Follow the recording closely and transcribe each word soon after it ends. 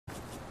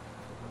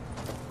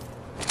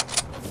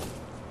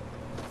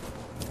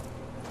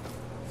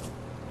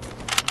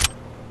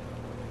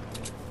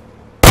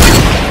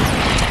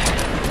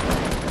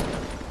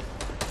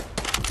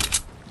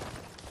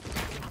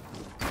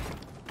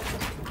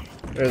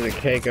There's a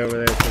cake over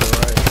there to the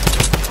right.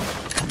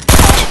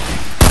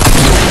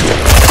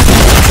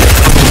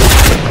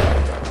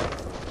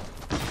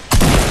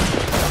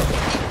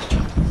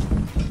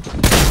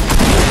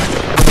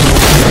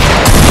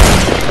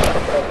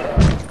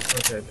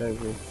 Okay,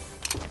 thank you.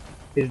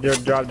 He's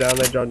dropped down,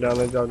 they dropped down,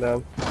 they dropped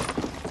down.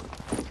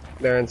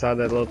 They're inside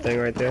that little thing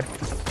right there.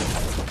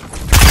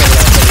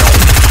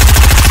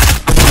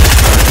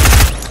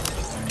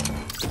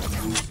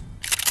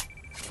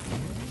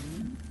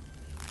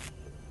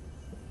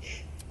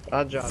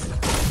 I'll drop down.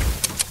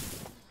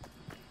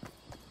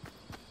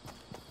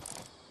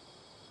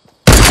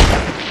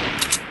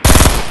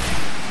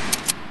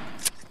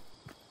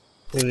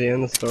 Is he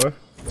in the store?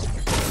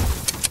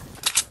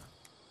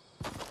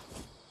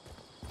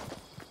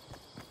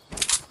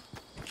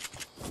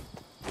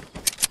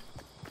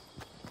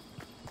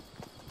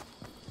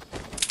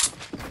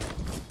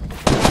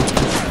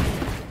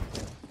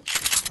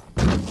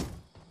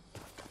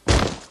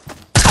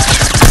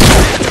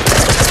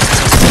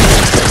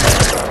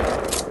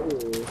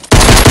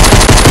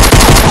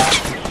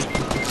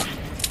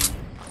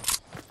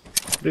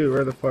 Dude,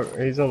 where the fuck?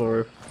 He's on the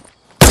roof.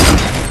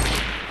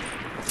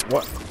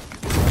 What?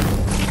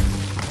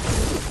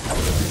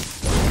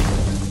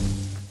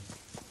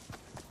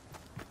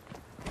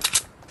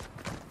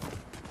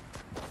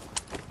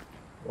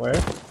 Where? I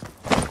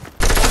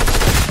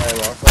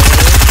walk over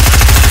here.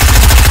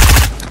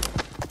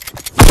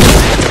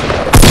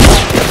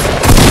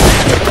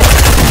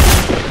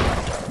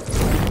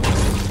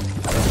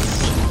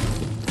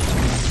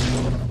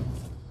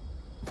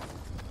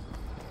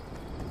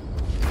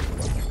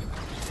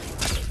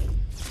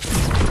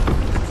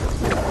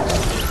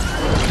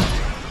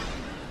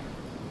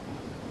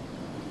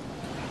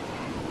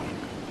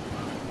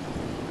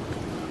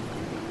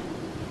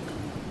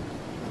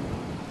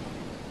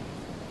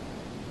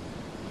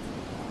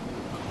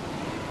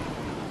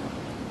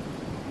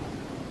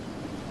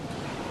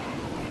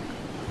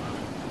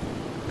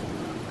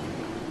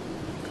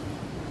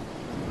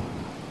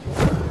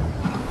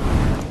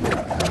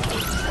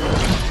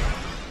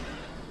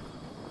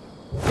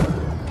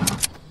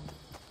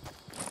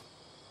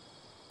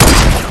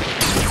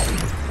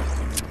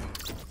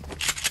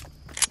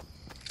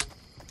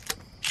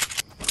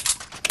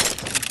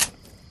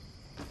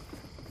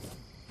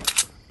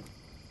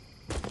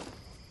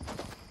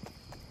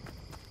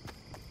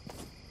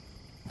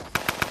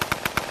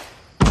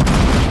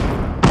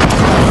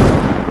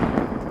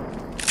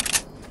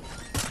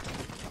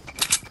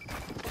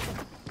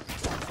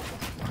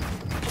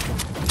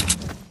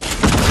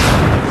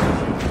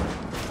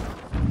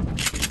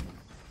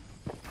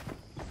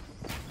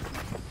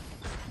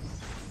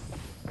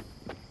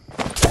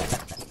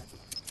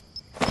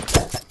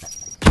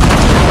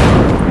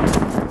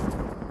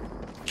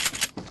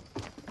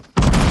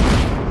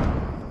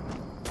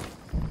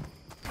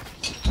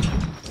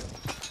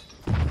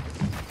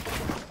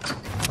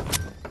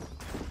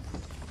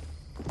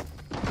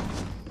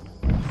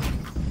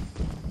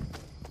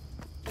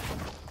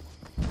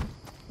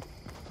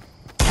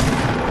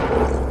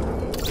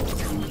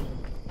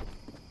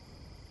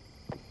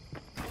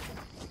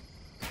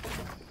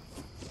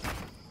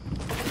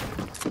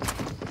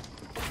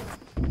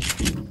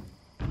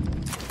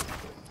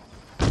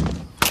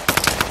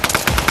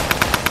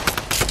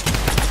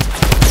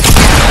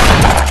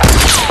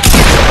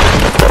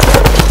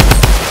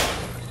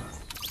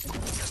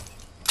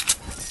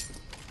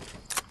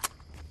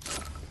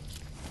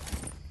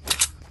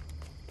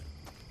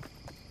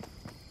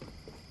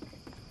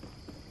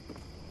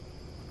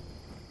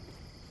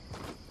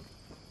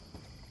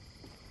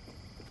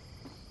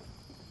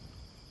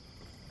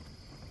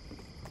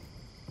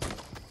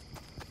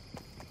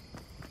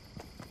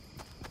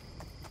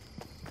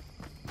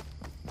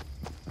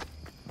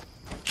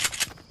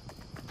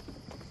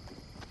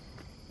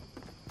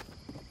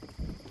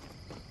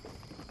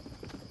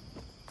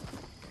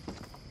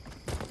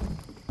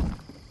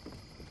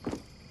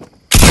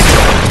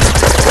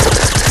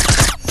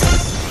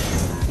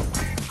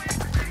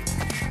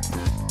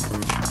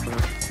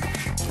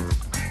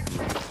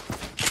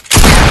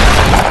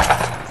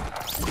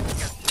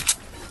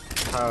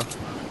 Oh,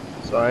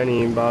 so I ain't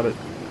even bought it.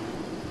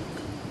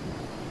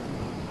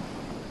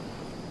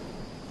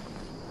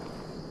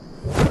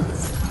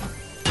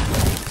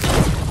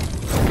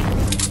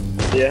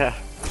 Yeah.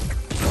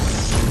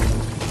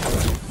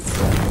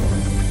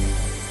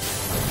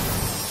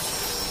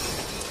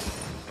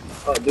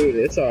 Oh, dude,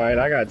 it's alright.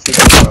 I got 2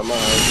 kills on mine.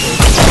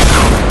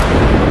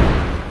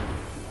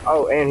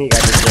 Oh, and he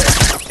got the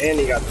jet. And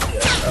he got the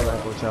jet. Oh, the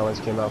whole challenge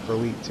came out for a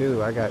week,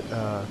 too. I got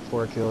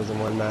 4 kills in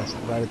 1 match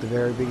right at the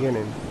very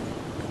beginning.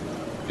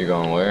 You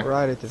going where?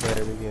 Right at the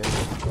very beginning.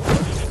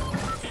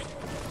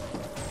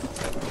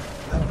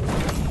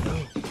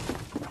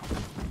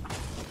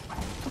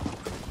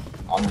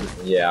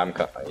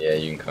 Yeah,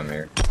 you can come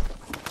here.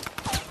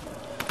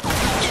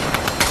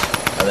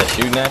 Are they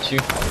shooting at you?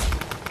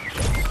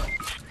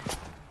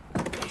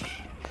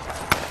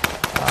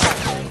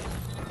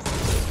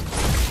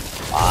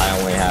 I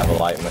only have a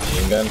light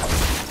machine gun.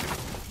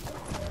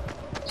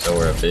 So So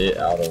we're a bit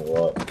out of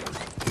luck.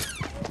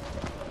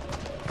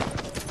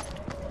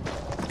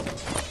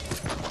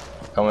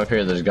 Come up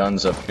here, there's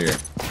guns up here.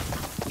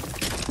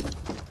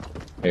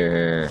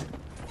 Here.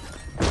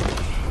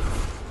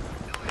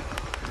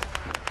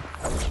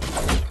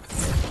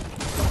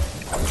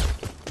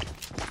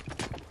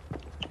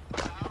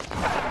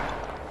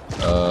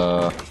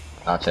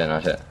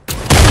 Not yet. Oh,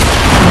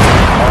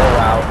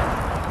 wow.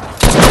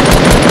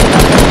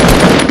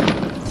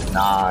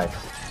 Nice.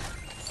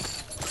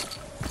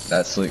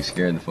 That slick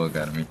scared the fuck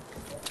out of me.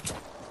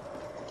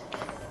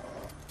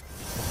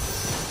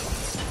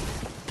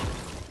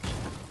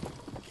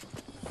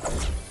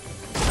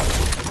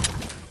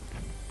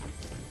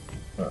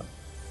 Huh.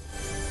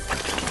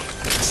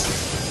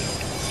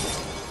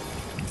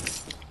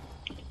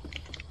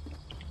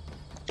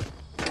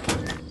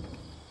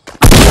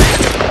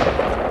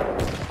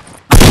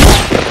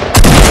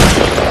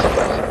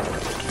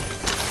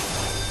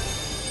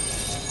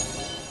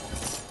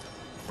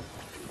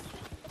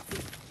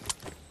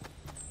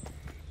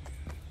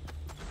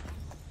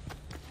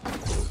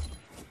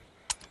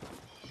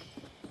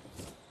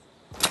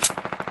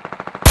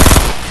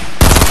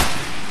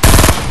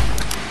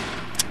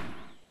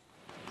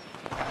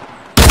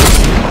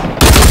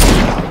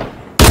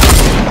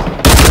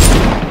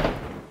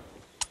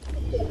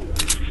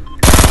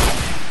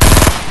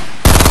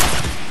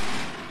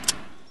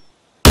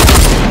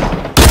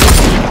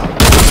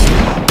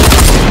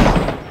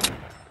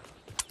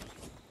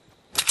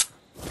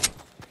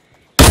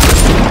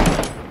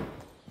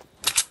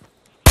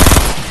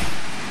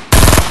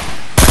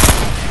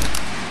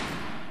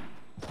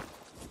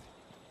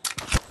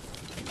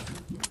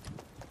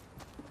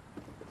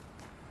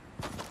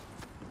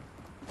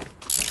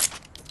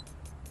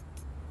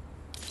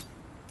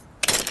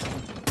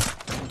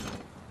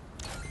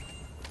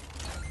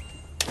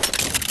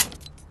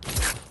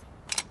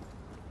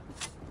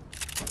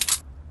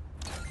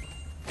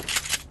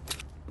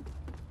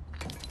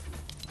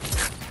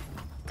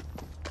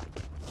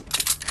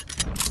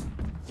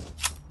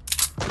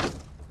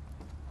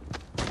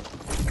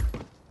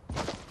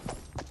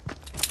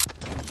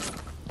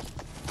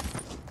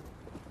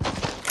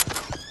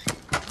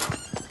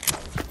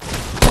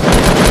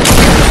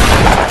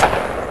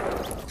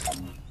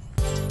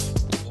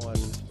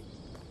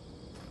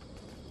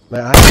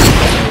 Man,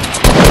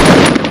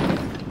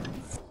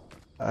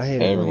 I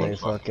hate it when they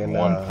fucking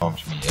one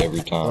pumps me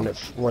every time.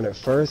 when it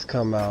first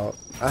come out.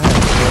 I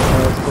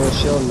had to full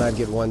shield and I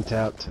get one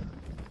tapped.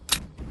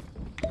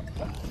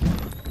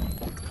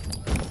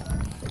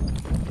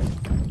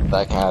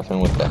 That can happen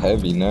with the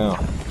heavy now.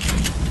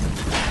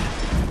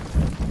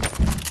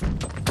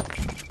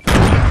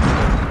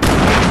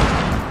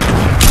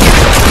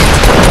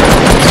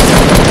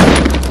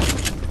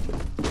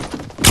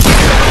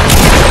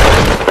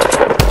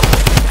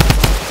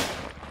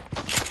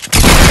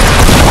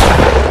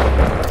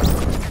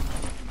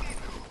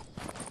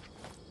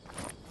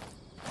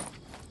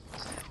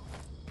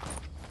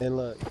 And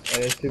look,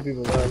 there's two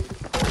people left.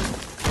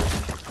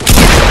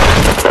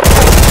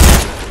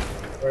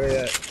 Where are they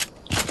at?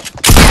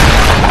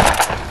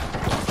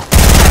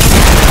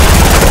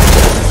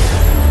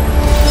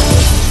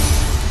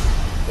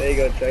 There you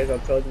go, Chase. I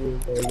told you we were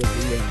going to get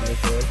you in.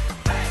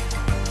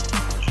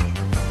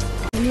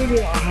 Nigga,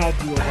 I had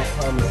you on my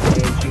promise.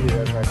 You ain't cheated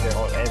us right there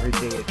on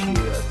everything that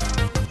cheated us.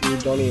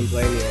 Dude, don't even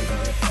blame me on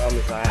that. I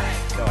promise I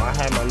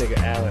had my nigga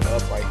Allen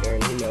up right there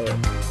and he know it.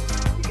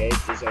 He gave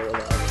his own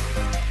life.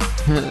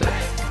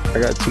 I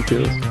got 2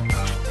 kills.